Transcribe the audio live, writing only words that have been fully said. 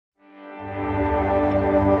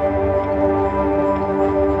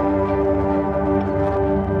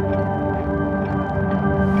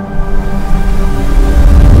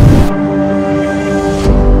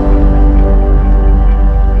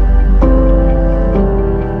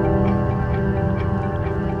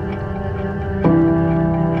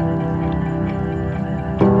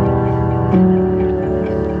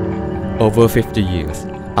over 50 years,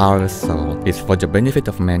 our soul is for the benefit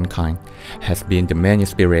of mankind has been the main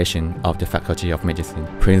inspiration of the Faculty of Medicine,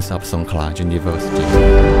 Prince of Songkla University.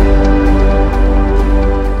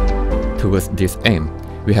 Towards this aim,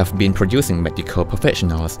 we have been producing medical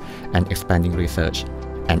professionals and expanding research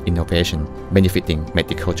and innovation benefiting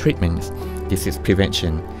medical treatments, disease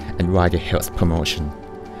prevention, and wider health promotion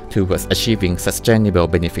towards achieving sustainable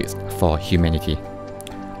benefits for humanity,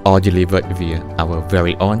 all delivered via our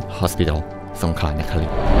very own hospital, Songkhla Nakari.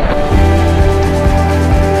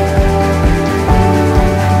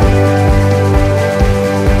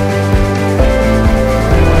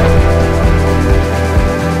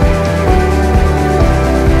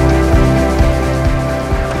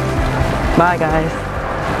 Bye guys!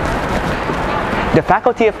 The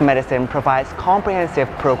Faculty of Medicine provides comprehensive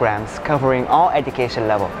programs covering all education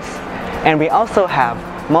levels, and we also have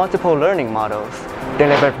multiple learning models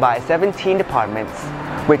delivered by 17 departments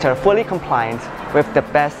which are fully compliant with the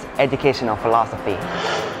best educational philosophy.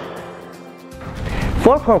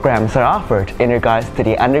 4 programs are offered in regards to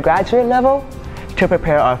the undergraduate level to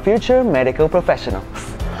prepare our future medical professionals.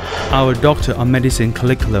 Our Doctor of Medicine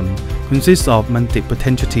curriculum consists of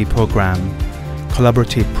multi-potentiality program,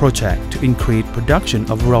 collaborative project to increase production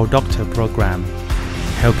of rural doctor program,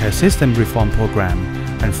 healthcare system reform program,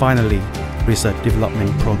 and finally, research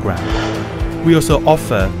development program. We also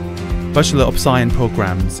offer Bachelor of Science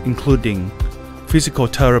programs including physical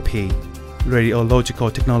therapy,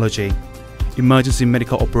 radiological technology, emergency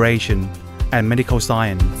medical operation, and medical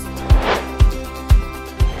science.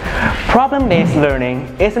 Problem-based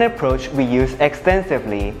learning is an approach we use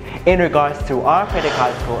extensively in regards to our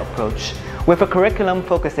pedagogical approach, with a curriculum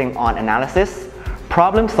focusing on analysis,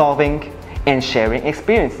 problem solving, and sharing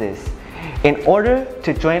experiences in order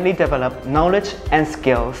to jointly develop knowledge and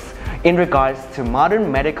skills in regards to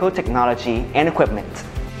modern medical technology and equipment.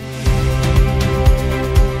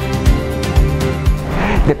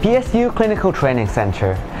 The PSU Clinical Training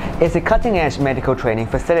Center is a cutting-edge medical training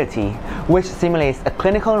facility which simulates a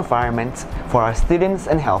clinical environment for our students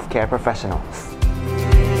and healthcare professionals.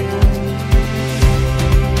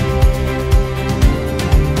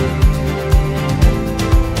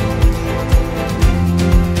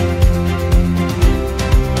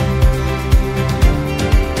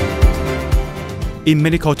 In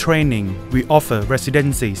medical training, we offer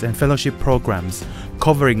residencies and fellowship programs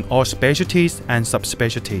covering all specialties and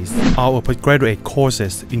subspecialties. Our postgraduate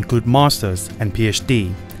courses include Masters and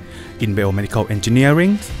PhD in Biomedical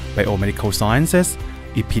Engineering, Biomedical Sciences,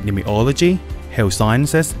 Epidemiology, Health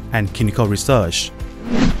Sciences, and Clinical Research.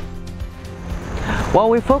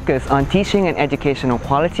 While we focus on teaching and educational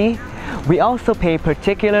quality, we also pay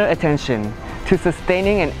particular attention to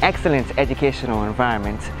sustaining an excellent educational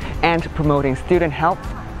environment and promoting student health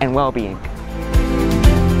and well-being.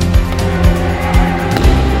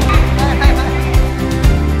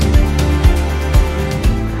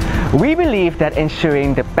 We believe that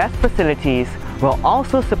ensuring the best facilities will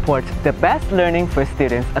also support the best learning for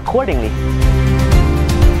students accordingly.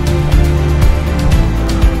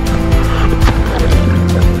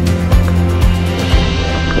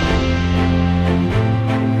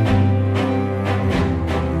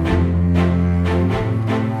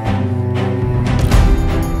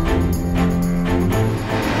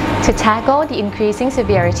 To tackle the increasing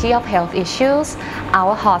severity of health issues,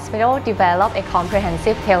 our hospital developed a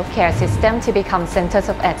comprehensive healthcare system to become centers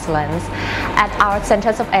of excellence. At our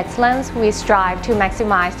centers of excellence, we strive to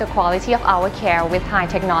maximize the quality of our care with high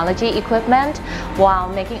technology equipment while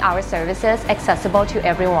making our services accessible to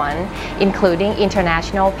everyone, including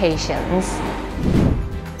international patients.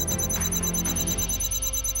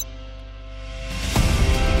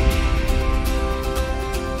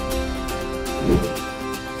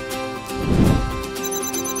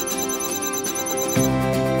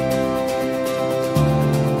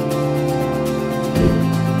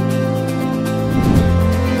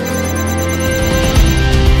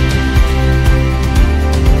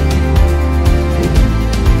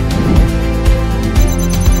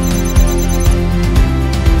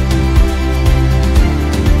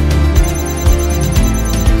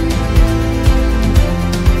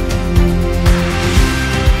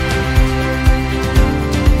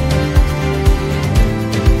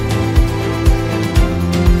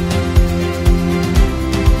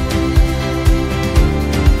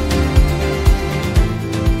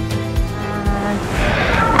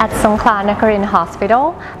 At Songkla Nakari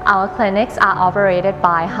Hospital, our clinics are operated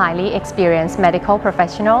by highly experienced medical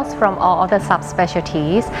professionals from all the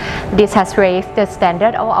subspecialties. This has raised the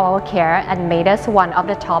standard of our care and made us one of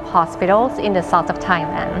the top hospitals in the south of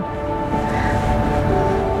Thailand.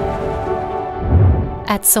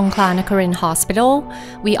 At Songkla Nakarin Hospital,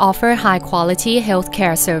 we offer high-quality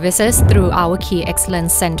healthcare services through our key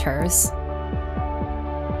excellence centers.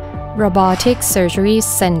 Robotic Surgery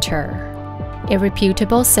Center, a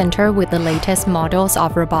reputable center with the latest models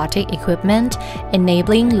of robotic equipment,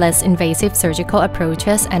 enabling less invasive surgical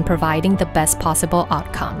approaches and providing the best possible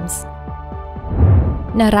outcomes.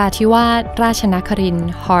 Narathiwat Rachanakarin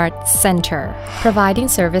Heart Center, providing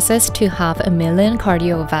services to 500,000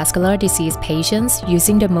 cardiovascular disease patients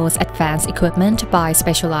using the most advanced equipment by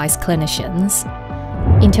specialized clinicians.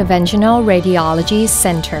 Interventional Radiology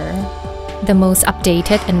Center, the most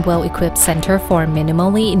updated and well-equipped center for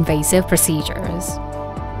minimally invasive procedures.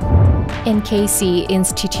 NKC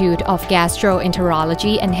Institute of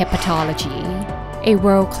Gastroenterology and Hepatology, a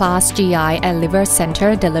world-class GI and liver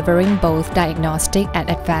center delivering both diagnostic and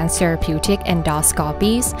advanced therapeutic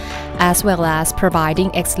endoscopies, as well as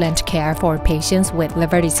providing excellent care for patients with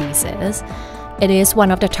liver diseases. It is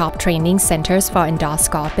one of the top training centers for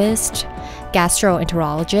endoscopists,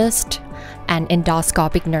 gastroenterologists, and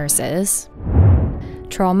endoscopic nurses.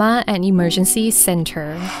 Trauma and Emergency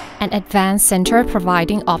Center, an advanced center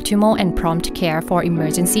providing optimal and prompt care for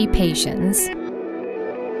emergency patients.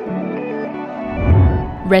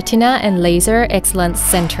 Retina and Laser Excellence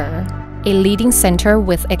Center, a leading center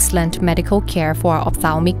with excellent medical care for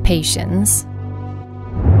ophthalmic patients.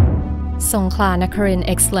 Songkla Nakarin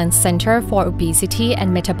Excellence Center for Obesity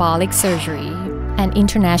and Metabolic Surgery, an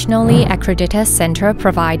internationally accredited center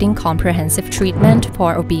providing comprehensive treatment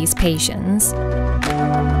for obese patients.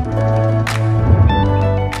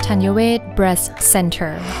 Tanyavet Breast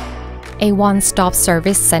Center, a one-stop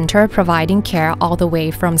service center providing care all the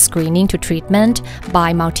way from screening to treatment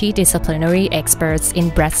by multidisciplinary experts in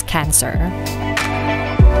breast cancer.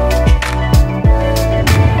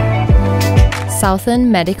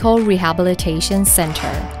 Southern Medical Rehabilitation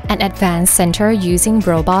Center, an advanced center using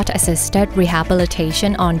robot-assisted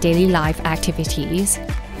rehabilitation on daily life activities.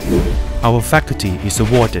 Our faculty is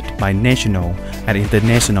awarded by national and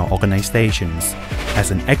international organizations as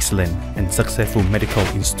an excellent and successful medical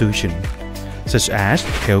institution, such as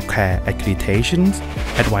Healthcare Accreditation,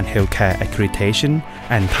 Advanced Healthcare Accreditation,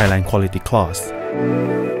 and Thailand Quality Class.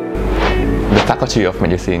 The Faculty of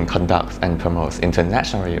Medicine conducts and promotes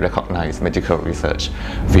internationally recognized medical research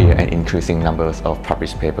via an increasing number of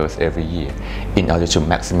published papers every year in order to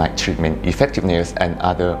maximize treatment effectiveness and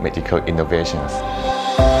other medical innovations.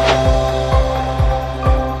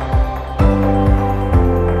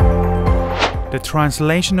 The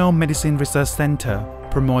Translational Medicine Research Center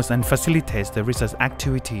promotes and facilitates the research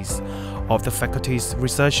activities of the faculty's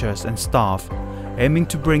researchers and staff, aiming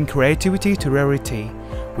to bring creativity to reality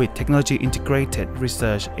with technology-integrated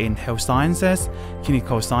research in health sciences,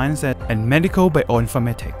 clinical sciences, and medical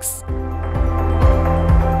bioinformatics.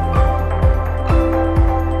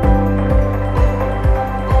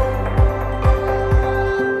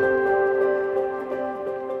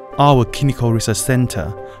 Our Clinical Research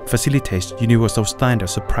Center facilitates universal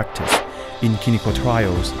standards of practice in clinical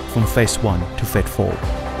trials from Phase 1 to Phase 4.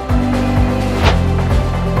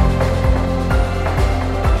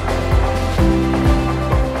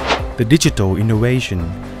 The Digital Innovation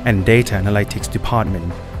and Data Analytics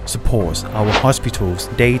Department supports our hospital's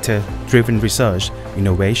data-driven research,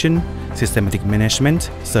 innovation, systematic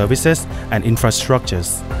management, services, and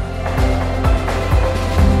infrastructures.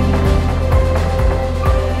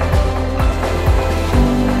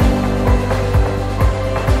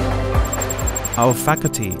 Our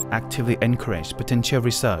faculty actively encourage potential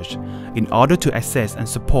research in order to assess and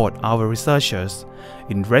support our researchers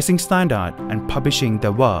in raising standards and publishing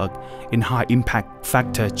their work in high-impact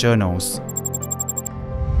factor journals.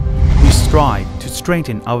 We strive to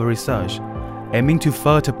strengthen our research, aiming to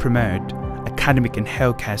further promote academic and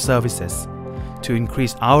healthcare services to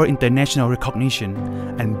increase our international recognition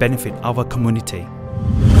and benefit our community.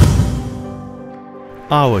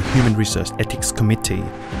 Our Human Research Ethics Committee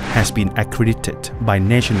has been accredited by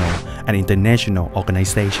national and international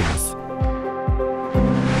organizations.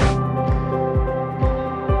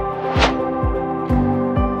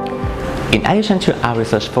 In addition to our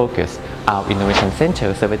research focus, our Innovation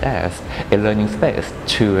Center serves as a learning space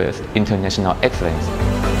towards international excellence.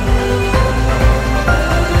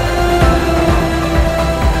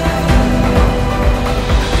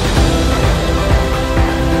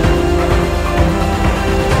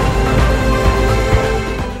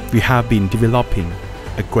 We have been developing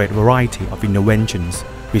a great variety of inventions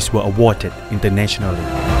which were awarded internationally.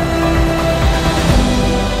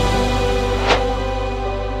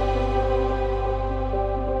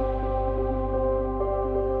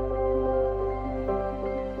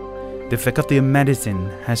 The Faculty of Medicine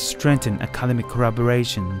has strengthened academic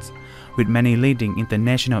collaborations with many leading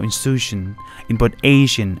international institutions in both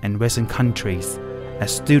Asian and Western countries at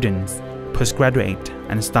students, postgraduate,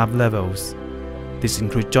 and staff levels. This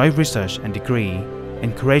includes joint research and degree,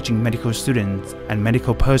 encouraging medical students and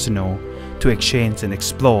medical personnel to exchange and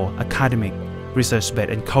explore academic, research-based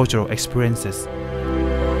and cultural experiences.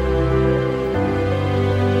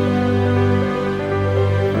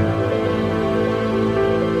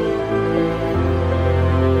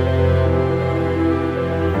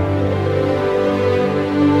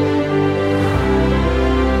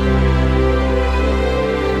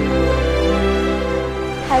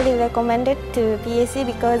 Highly recommended to PSU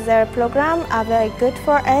because their programs are very good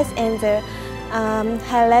for us and the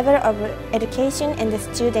high level of education and the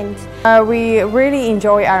students. We really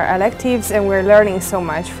enjoy our electives and we're learning so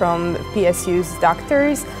much from PSU's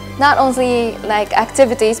doctors. Not only like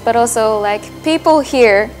activities but also like people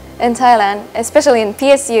here in Thailand, especially in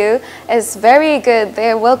PSU, is very good.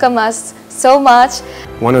 They welcome us so much.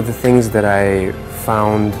 One of the things that I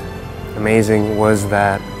found amazing was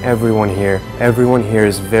that everyone here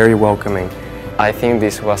is very welcoming. I think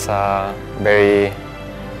this was a very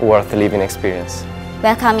worth living experience.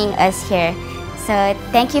 Welcoming us here. So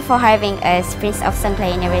thank you for having us, Prince of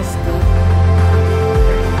Songkla University.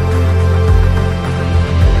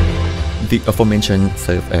 The aforementioned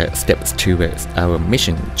serve as steps towards our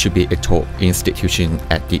mission to be a top institution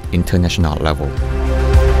at the international level.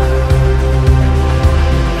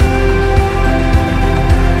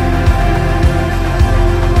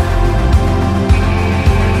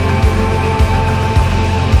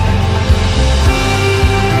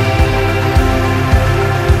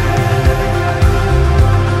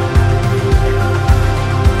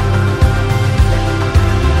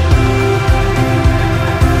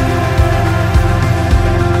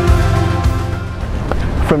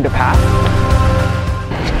 From the past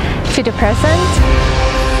To the present,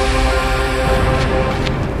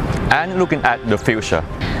 And looking at the future,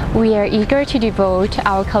 we are eager to devote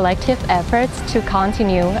our collective efforts to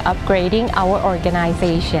continue upgrading our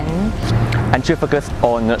organization and to focus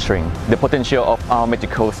on nurturing the potential of our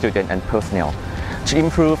medical students and personnel to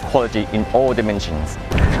improve quality in all dimensions.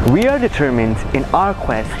 We are determined in our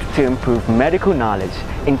quest to improve medical knowledge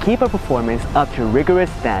and keep our performance up to rigorous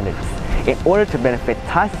standards in order to benefit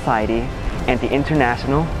Thai society and the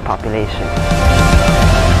international population.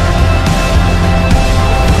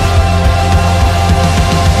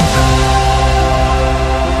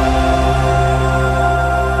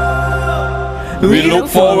 We look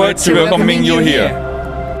forward to welcoming you here.